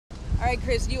right,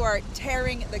 Chris, you are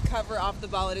tearing the cover off the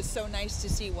ball. It is so nice to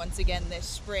see once again this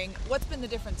spring. What's been the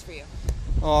difference for you?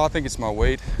 Oh, I think it's my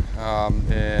weight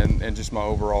and just my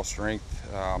overall strength.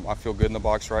 I feel good in the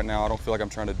box right now. I don't feel like I'm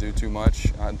trying to do too much.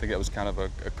 I think that was kind of a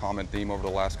common theme over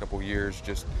the last couple of years,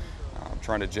 just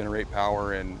trying to generate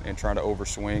power and trying to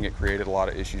overswing. It created a lot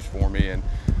of issues for me, and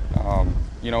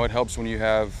you know, it helps when you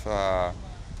have a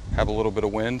little bit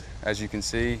of wind, as you can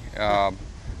see.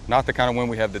 Not the kind of wind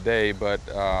we have today, but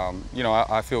you know,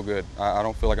 I feel good. I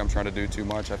don't feel like I'm trying to do too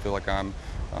much. I feel like I'm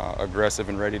aggressive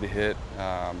and ready to hit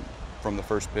from the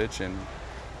first pitch, and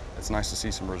it's nice to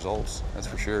see some results, that's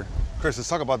for sure. Chris, let's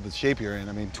talk about the shape you're in.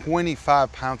 I mean,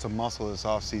 25 pounds of muscle this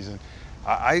offseason.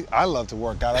 I love to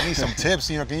work out. I need some tips.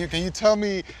 You know, can you tell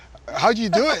me how'd you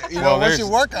do it? You know, what's your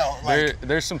workout like?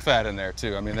 There's some fat in there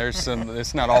too. I mean, there's some.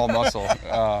 It's not all muscle,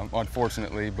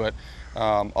 unfortunately, but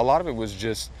a lot of it was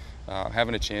just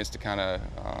having a chance to kind of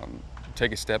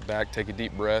take a step back, take a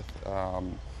deep breath,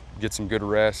 get some good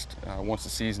rest once the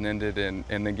season ended, and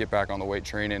then get back on the weight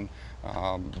training.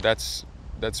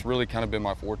 That's really kind of been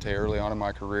my forte early on in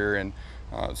my career, and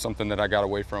something that I got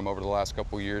away from over the last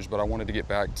couple of years. But I wanted to get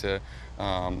back to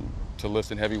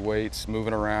lifting heavy weights,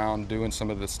 moving around, doing some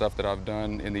of the stuff that I've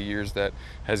done in the years that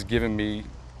has given me,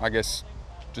 I guess,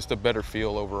 just a better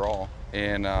feel overall.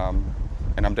 And I'm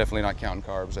definitely not counting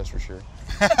carbs, that's for sure.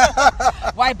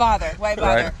 Why bother? Why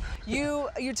bother? Right.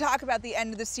 You talk about the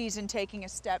end of the season, taking a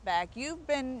step back. You've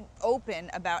been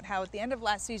open about how at the end of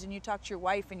last season you talked to your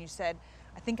wife and you said,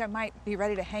 I think I might be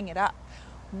ready to hang it up.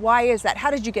 Why is that? How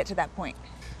did you get to that point?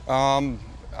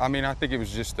 I mean, I think it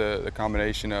was just the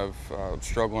combination of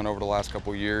struggling over the last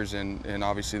couple of years, and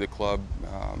obviously the club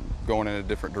going in a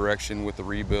different direction with the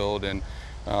rebuild, and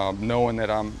knowing that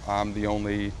I'm the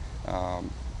only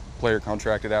player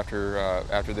contracted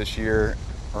after this year,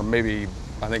 or maybe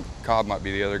I think Cobb might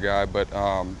be the other guy, but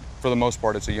for the most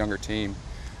part it's a younger team,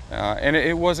 and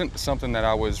it wasn't something that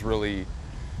I was really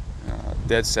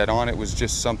dead set on. It was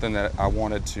just something that I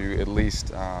wanted to at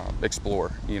least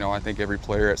explore. You know, I think every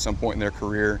player at some point in their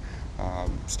career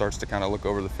starts to kind of look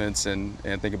over the fence and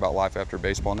think about life after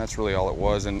baseball, and that's really all it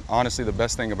was. And honestly, the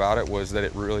best thing about it was that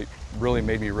it really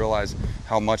made me realize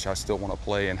how much I still want to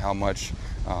play and how much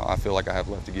I feel like I have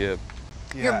left to give.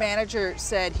 Yeah. Your manager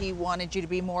said he wanted you to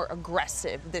be more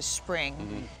aggressive this spring.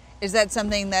 Mm-hmm. Is that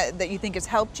something that you think has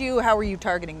helped you? How are you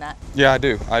targeting that? Yeah, I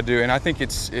do, and I think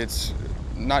it's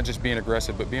not just being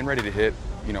aggressive, but being ready to hit,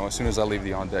 you know, as soon as I leave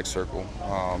the on-deck circle.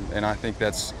 And I think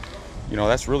that's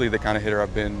really the kind of hitter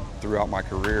I've been throughout my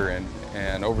career.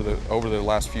 And over the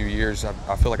last few years,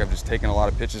 I feel like I've just taken a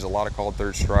lot of pitches, a lot of called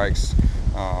third strikes,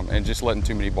 and just letting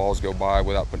too many balls go by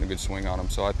without putting a good swing on them.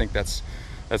 So I think that's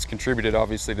contributed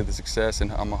obviously to the success,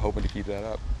 and I'm hoping to keep that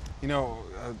up. You know,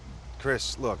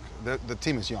 Chris, look, the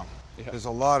team is young. Yeah. There's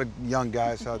a lot of young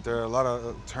guys out there, a lot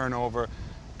of turnover,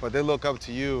 but they look up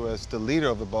to you as the leader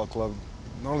of the ball club,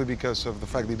 not only because of the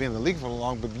fact that you've been in the league for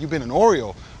long, but you've been an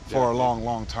Oriole for a long,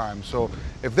 long time. So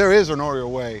if there is an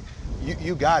Oriole way,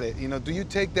 you got it. You know, do you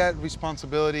take that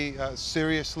responsibility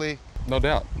seriously? No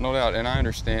doubt, and I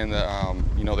understand that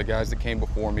you know, the guys that came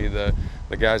before me, the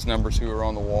guys' numbers who are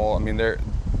on the wall. I mean, they're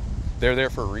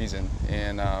there for a reason.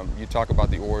 And you talk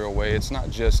about the Oriole way. It's not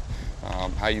just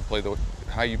how you play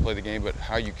the game, but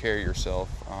how you carry yourself,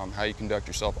 how you conduct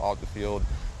yourself off the field,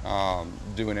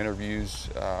 doing interviews,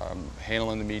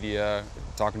 handling the media,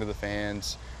 talking to the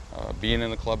fans, being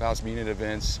in the clubhouse, being at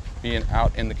events, being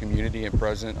out in the community and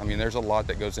present. I mean, there's a lot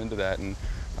that goes into that, and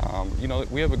you know,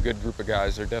 we have a good group of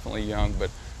guys. They're definitely young, but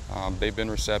they've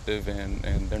been receptive, and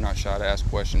they're not shy to ask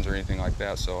questions or anything like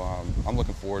that. So I'm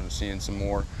looking forward to seeing some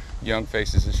more young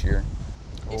faces this year.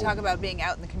 You talk about being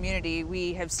out in the community.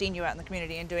 We have seen you out in the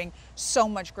community and doing so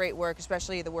much great work,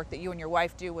 especially the work that you and your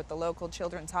wife do with the local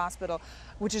children's hospital,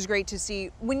 which is great to see.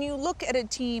 When you look at a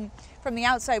team from the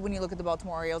outside, when you look at the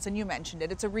Baltimore Orioles, and you mentioned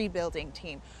it, it's a rebuilding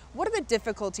team. What are the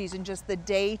difficulties in just the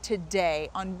day-to-day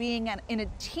on being in a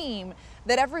team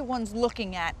that everyone's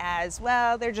looking at as,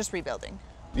 well, they're just rebuilding?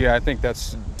 Yeah, I think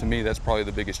to me, that's probably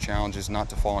the biggest challenge, is not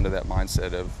to fall into that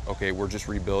mindset of, okay, we're just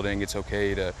rebuilding. It's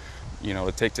okay to, you know,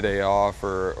 to take today off,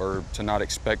 or to not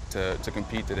expect to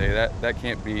compete today. That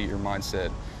can't be your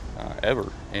mindset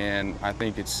ever. And I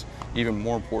think it's even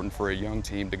more important for a young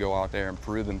team to go out there and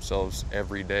prove themselves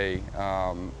every day.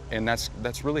 And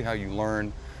that's really how you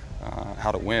learn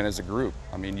how to win as a group.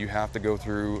 I mean, you have to go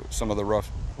through some of the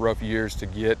rough years to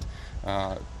get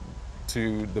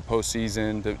to the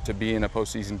postseason, to be in a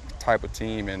postseason type of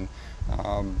team, and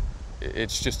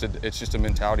it's just a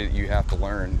mentality that you have to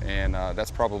learn, and that's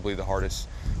probably the hardest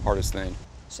thing.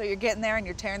 So you're getting there and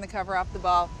you're tearing the cover off the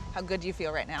ball. How good do you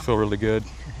feel right now? I feel really good.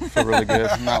 I feel really good.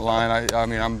 I'm not lying. I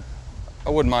mean, I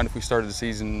wouldn't mind if we started the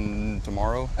season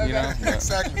tomorrow. Okay. You know?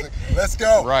 Exactly. Let's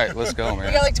go. Right. Let's go, man.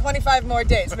 We got like 25 more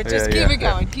days, but just Yeah, keep yeah. it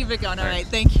going. Keep it going. All right.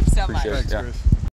 Thank you so much. Appreciate it. Thanks, Yeah. Chris.